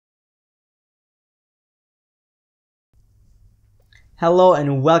Hello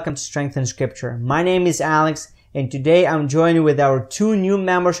and welcome to Strengthen Scripture. My name is Alex, and today I'm joined with our two new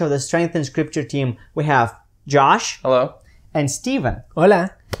members of the Strengthen Scripture team. We have Josh. Hello. And Steven.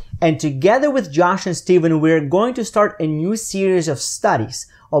 Hola. And together with Josh and Steven, we're going to start a new series of studies,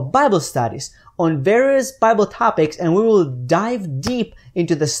 of Bible studies, on various Bible topics, and we will dive deep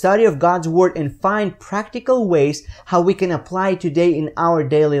into the study of God's Word and find practical ways how we can apply it today in our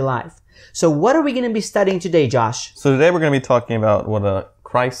daily life. So what are we going to be studying today, Josh? So today we're going to be talking about what a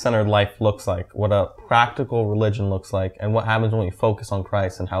Christ-centered life looks like, what a practical religion looks like, and what happens when we focus on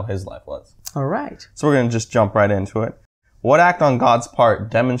Christ and how His life was. All right. So we're going to just jump right into it. What act on God's part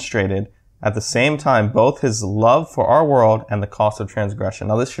demonstrated at the same time both His love for our world and the cost of transgression?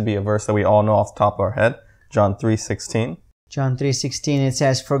 Now this should be a verse that we all know off the top of our head. John 3:16. John 3:16, it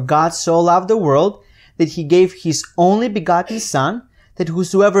says, "For God so loved the world that He gave His only begotten Son, that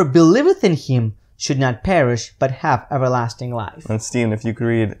whosoever believeth in Him should not perish, but have everlasting life." And Stephen, if you could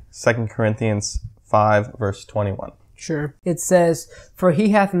read 2 Corinthians 5, verse 21. Sure. It says, "For He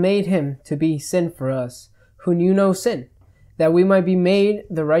hath made Him to be sin for us, who knew no sin, that we might be made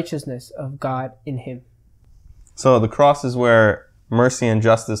the righteousness of God in Him." So the cross is where mercy and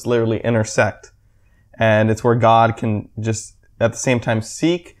justice literally intersect. And it's where God can just at the same time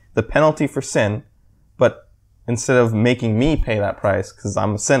seek the penalty for sin, but instead of making me pay that price because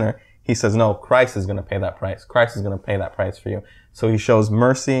I'm a sinner, He says, no, Christ is going to pay that price. Christ is going to pay that price for you. So He shows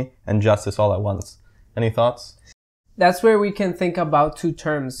mercy and justice all at once. Any thoughts? That's where we can think about two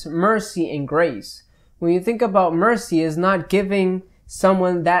terms, mercy and grace. When you think about mercy, is not giving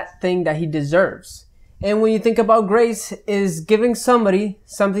someone that thing that he deserves. And when you think about grace, is giving somebody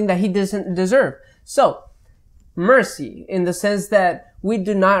something that he doesn't deserve. So, mercy, in the sense that we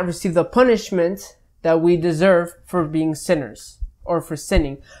do not receive the punishment that we deserve for being sinners or for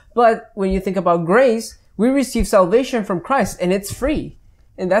sinning. But when you think about grace, we receive salvation from Christ and it's free.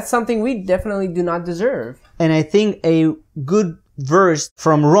 And that's something we definitely do not deserve. And I think a good verse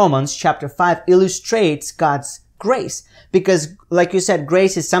from Romans chapter 5 illustrates God's grace. Because, like you said,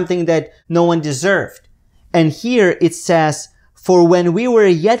 grace is something that no one deserved. And here it says, "For when we were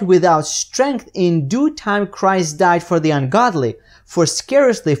yet without strength, in due time Christ died for the ungodly. For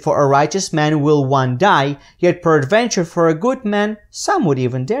scarcely for a righteous man will one die, yet peradventure for a good man some would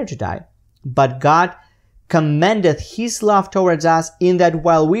even dare to die. But God commendeth His love towards us, in that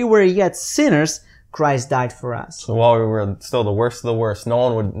while we were yet sinners, Christ died for us." So while we were still the worst of the worst, no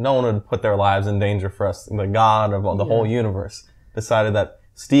one would put their lives in danger for us. The God of the whole universe decided that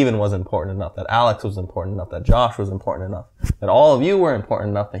Stephen was important enough, that Alex was important enough, that Josh was important enough, that all of you were important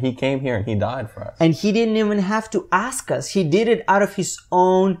enough, that He came here and He died for us. And He didn't even have to ask us. He did it out of His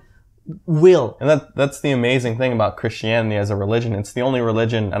own will. And that's the amazing thing about Christianity as a religion. It's the only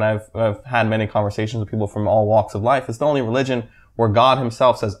religion, and I've had many conversations with people from all walks of life. It's the only religion where God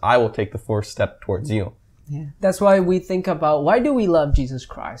Himself says, "I will take the first step towards you." Yeah. That's why we think about, why do we love Jesus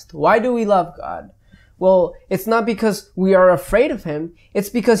Christ? Why do we love God? Well, it's not because we are afraid of Him. It's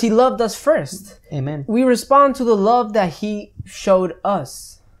because He loved us first. Amen. We respond to the love that He showed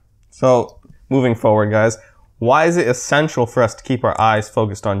us. So, moving forward, guys, why is it essential for us to keep our eyes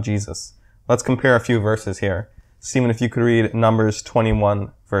focused on Jesus? Let's compare a few verses here. Stephen, if you could read Numbers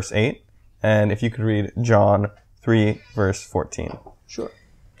 21, verse 8, and if you could read John 3, verse 14. Sure.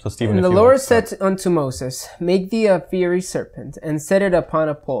 So, Stephen, And if the you Lord would start. said unto Moses, "Make thee a fiery serpent, and set it upon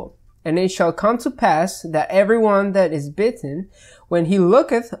a pole. And it shall come to pass that every one that is bitten, when he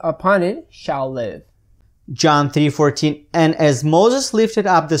looketh upon it, shall live." John 3:14, "And as Moses lifted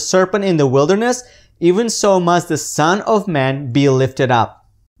up the serpent in the wilderness, even so must the Son of Man be lifted up."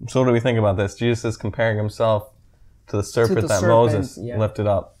 So what do we think about this? Jesus is comparing Himself to the serpent that Moses lifted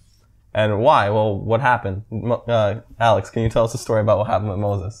up. And why? Well, what happened? Alex, can you tell us a story about what happened with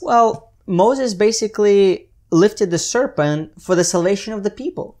Moses? Well, Moses basically lifted the serpent for the salvation of the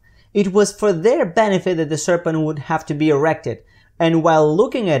people. It was for their benefit that the serpent would have to be erected. And while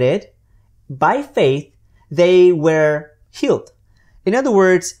looking at it, by faith, they were healed. In other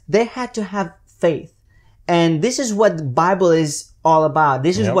words, they had to have faith. And this is what the Bible is all about.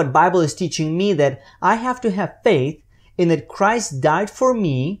 This is what Bible is teaching me, that I have to have faith in that Christ died for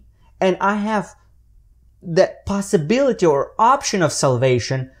me, and I have the possibility or option of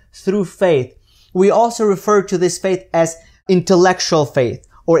salvation through faith. We also refer to this faith as intellectual faith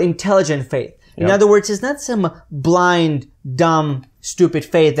or intelligent faith. In other words, it's not some blind, dumb, stupid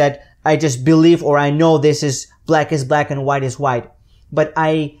faith that I just believe or I know this is black and white is white. But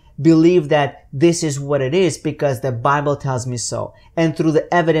I believe that this is what it is because the Bible tells me so. And through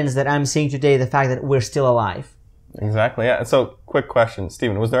the evidence that I'm seeing today, the fact that we're still alive. Exactly, yeah. So, quick question,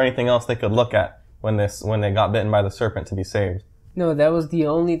 Stephen, was there anything else they could look at when they got bitten by the serpent to be saved? No, that was the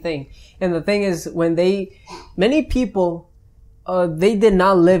only thing. And the thing is, many people, they did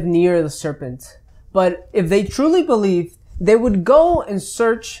not live near the serpent. But if they truly believed, they would go and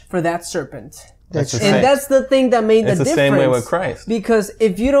search for that serpent. That's And that's the thing that made the difference. It's the same way with Christ. Because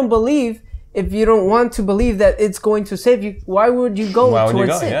if you don't want to believe that it's going to save you, why would you go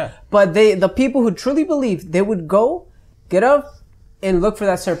towards sin? Yeah. But the people who truly believed, they would go, get up, and look for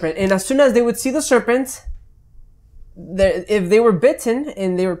that serpent. And as soon as they would see the serpent, if they were bitten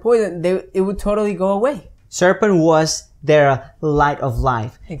and they were poisoned, it would totally go away. Serpent was their light of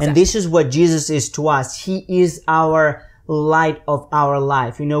life. Exactly. And this is what Jesus is to us. He is our light of our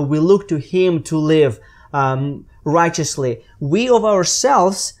life. You know, we look to Him to live righteously. We of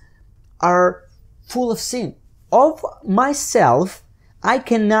ourselves are full of sin. Of myself, I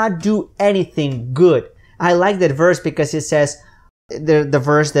cannot do anything good. I like that verse because it says, the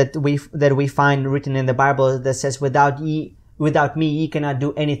verse that we find written in the Bible that says, without me, ye cannot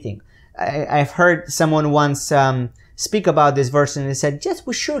do anything. I've heard someone once speak about this verse, and they said, yes,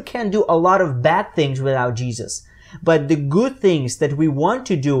 we sure can do a lot of bad things without Jesus. But the good things that we want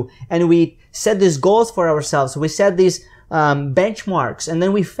to do, and we set these goals for ourselves, we set these benchmarks, and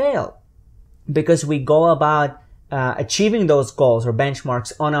then we fail because we go about achieving those goals or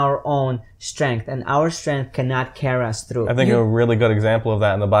benchmarks on our own strength, and our strength cannot carry us through. I think a really good example of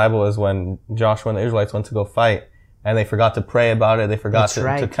that in the Bible is when Joshua and the Israelites went to go fight, and they forgot to pray about it. They forgot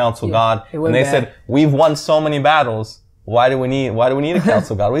to counsel God, and they said, "We've won so many battles. Why do we need to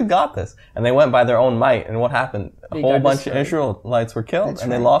counsel God? We've got this." And they went by their own might, and what happened? A whole bunch of Israelites were killed,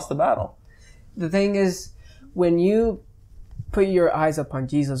 and they lost the battle. The thing is, when you put your eyes upon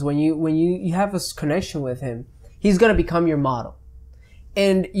Jesus, when you have a connection with Him, He's going to become your model.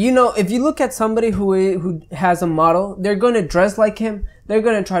 And, you know, if you look at somebody who has a model, they're going to dress like him. They're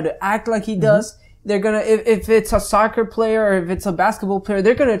going to try to act like he does. They're going to, if it's a soccer player or if it's a basketball player,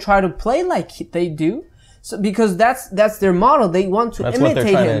 they're going to try to play like they do. So, because that's their model. They want to imitate him. That's what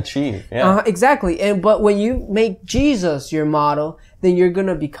they're trying to achieve. Yeah. Exactly. But when you make Jesus your model, then you're going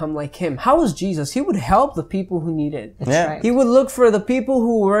to become like Him. How was Jesus? He would help the people who needed. Right. He would look for the people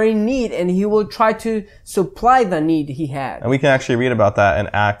who were in need, and He would try to supply the need He had. And we can actually read about that in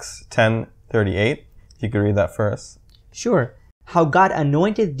Acts 10:38. If you could read that for us. Sure. How God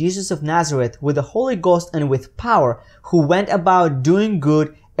anointed Jesus of Nazareth with the Holy Ghost and with power, who went about doing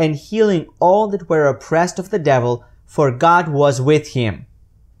good and healing all that were oppressed of the devil, for God was with Him.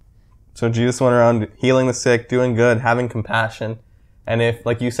 So Jesus went around healing the sick, doing good, having compassion. And if,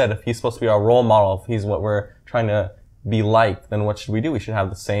 like you said, if He's supposed to be our role model, if He's what we're trying to be like, then what should we do? We should have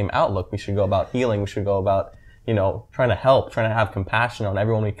the same outlook. We should go about healing. We should go about, trying to help, trying to have compassion on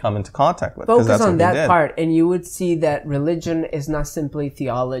everyone we come into contact with. Focus on that part, and you would see that religion is not simply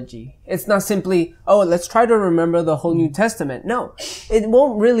theology. It's not simply, let's try to remember the whole New Testament. No, it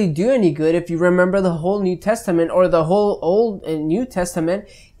won't really do any good if you remember the whole New Testament or the whole Old and New Testament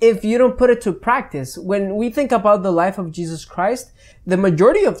if you don't put it to practice. When we think about the life of Jesus Christ, the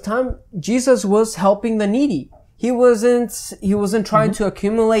majority of time, Jesus was helping the needy. He wasn't trying to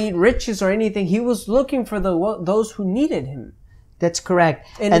accumulate riches or anything. He was looking for those who needed Him. That's correct.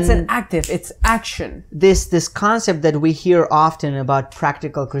 And it's action. This concept that we hear often about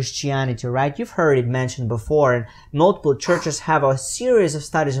practical Christianity, right? You've heard it mentioned before, and multiple churches have a series of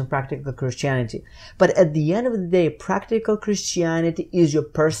studies on practical Christianity. But at the end of the day, practical Christianity is your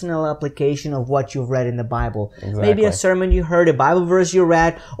personal application of what you've read in the Bible. Exactly. Maybe a sermon you heard, a Bible verse you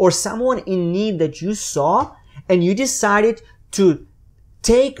read, or someone in need that you saw, and you decided to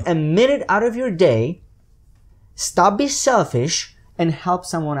take a minute out of your day, stop being selfish, and help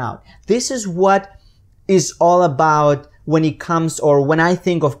someone out. This is what is all about when it comes, or when I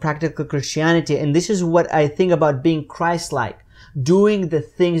think of practical Christianity, and this is what I think about being Christ-like, doing the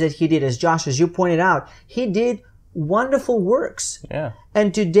things that He did. As Josh, as you pointed out, He did wonderful works. Yeah.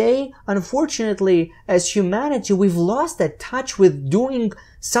 And today, unfortunately, as humanity, we've lost that touch with doing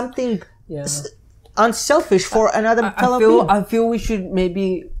something unselfish for another fellow people. I feel we should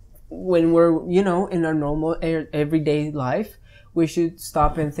maybe, when we're, in our normal everyday life, we should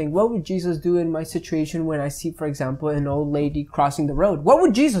stop and think, what would Jesus do in my situation when I see, for example, an old lady crossing the road? What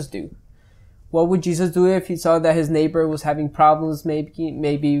would Jesus do? What would Jesus do if He saw that his neighbor was having problems,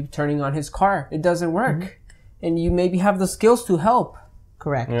 maybe turning on his car? It doesn't work. And you maybe have the skills to help.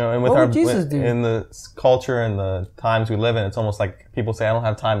 Correct. And with what would Jesus do? In the culture and the times we live in, it's almost like people say, I don't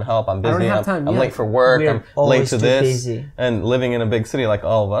have time to help. I'm busy. I'm late for work. I'm late to this. Busy. And living in a big city like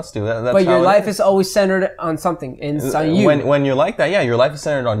all of us do. That's but your life is always centered on something. It's on you. When you're like that, your life is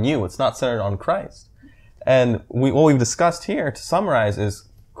centered on you. It's not centered on Christ. And what we've discussed here, to summarize, is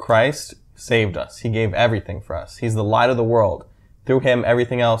Christ saved us. He gave everything for us. He's the light of the world. through him,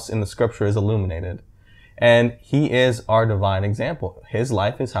 everything else in the scripture is illuminated. And he is our divine example. His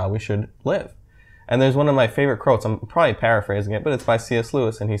life is how we should live. And there's one of my favorite quotes. I'm probably paraphrasing it, but it's by C.S.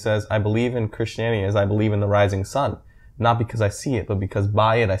 Lewis. And he says, I believe in Christianity as I believe in the rising sun. Not because I see it, but because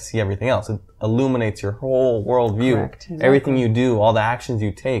by it I see everything else. It illuminates your whole worldview. Correct. Exactly. Everything you do, all the actions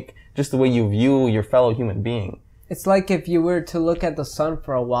you take, just the way you view your fellow human being. It's like if you were to look at the sun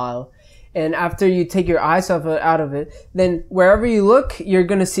for a while, and after you take your eyes out of it, then wherever you look, you're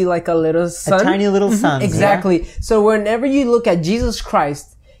going to see like a little sun. A tiny little sun. Exactly. Yeah? So whenever you look at Jesus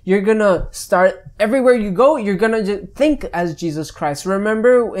Christ, you're going to start, everywhere you go, you're going to think as Jesus Christ.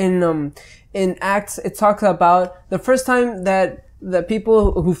 Remember in Acts, it talks about the first time that the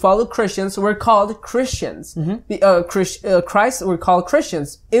people who followed Christians were called Christians. Christ were called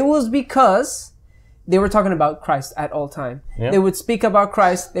Christians. It was because they were talking about Christ at all time. Yep. They would speak about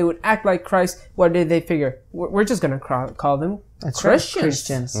Christ. They would act like Christ. What did they figure? We're just going to call them Christians. Right,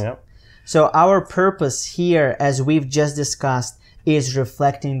 Christians. Yep. So our purpose here, as we've just discussed, is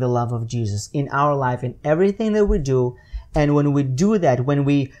reflecting the love of Jesus in our life, in everything that we do. And when we do that, when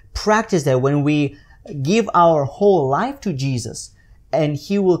we practice that, when we give our whole life to Jesus, and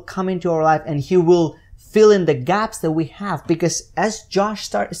he will come into our life and he will fill in the gaps that we have. Because as Josh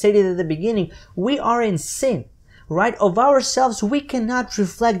stated at the beginning, we are in sin, right? Of ourselves, we cannot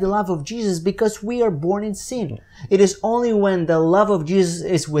reflect the love of Jesus because we are born in sin. It is only when the love of Jesus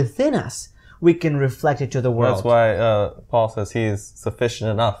is within us, we can reflect it to the world. That's why Paul says he is sufficient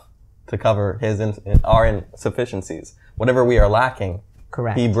enough to cover our insufficiencies. Whatever we are lacking,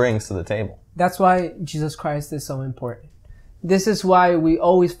 correct, he brings to the table. That's why Jesus Christ is so important. This is why we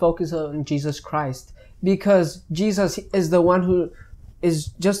always focus on Jesus Christ, because Jesus is the one who is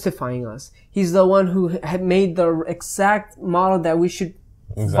justifying us. He's the one who had made the exact model that we should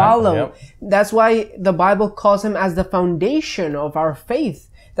follow. Yep. That's why the Bible calls him as the foundation of our faith.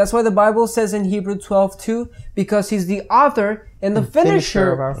 That's why the Bible says in Hebrews 12:2, because he's the author and the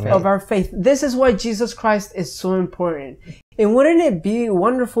finisher of our faith. This is why Jesus Christ is so important. And wouldn't it be a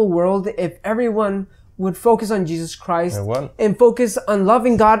wonderful world if everyone would focus on Jesus Christ and focus on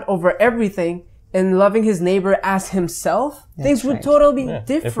loving God over everything and loving his neighbor as himself? Things would totally be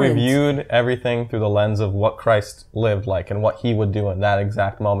different. If we viewed everything through the lens of what Christ lived like and what he would do in that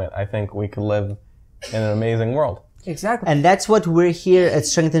exact moment, I think we could live in an amazing world. Exactly. And that's what we're here at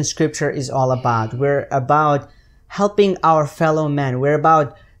Strengthen Scripture is all about. We're about helping our fellow men. We're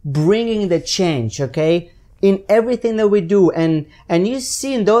about bringing the change, okay, in everything that we do. And you've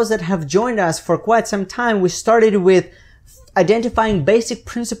seen those that have joined us for quite some time. We started with identifying basic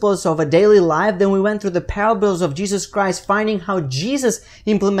principles of a daily life. Then we went through the parables of Jesus Christ, finding how Jesus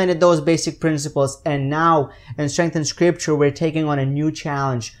implemented those basic principles. And now in Strengthen Scripture, we're taking on a new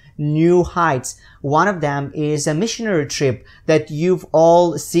challenge, new heights. One of them is a missionary trip that you've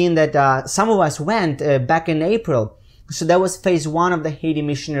all seen that some of us went back in April. So that was phase 1 of the Haiti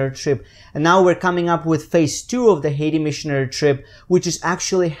missionary trip. And now we're coming up with phase 2 of the Haiti missionary trip, which is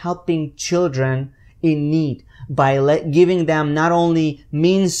actually helping children in need by giving them not only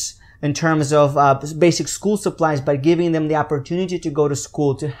means in terms of basic school supplies, but giving them the opportunity to go to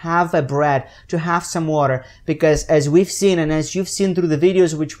school, to have a bread, to have some water. Because as we've seen and as you've seen through the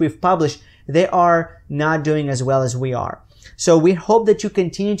videos which we've published, they are not doing as well as we are. So we hope that you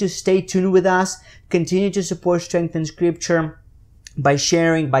continue to stay tuned with us, continue to support Strengthen Scripture by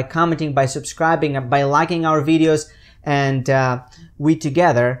sharing, by commenting, by subscribing, by liking our videos, and we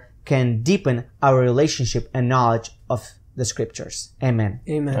together can deepen our relationship and knowledge of the Scriptures. Amen.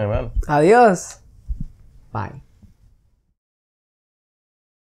 Amen. Amen. Adios. Bye.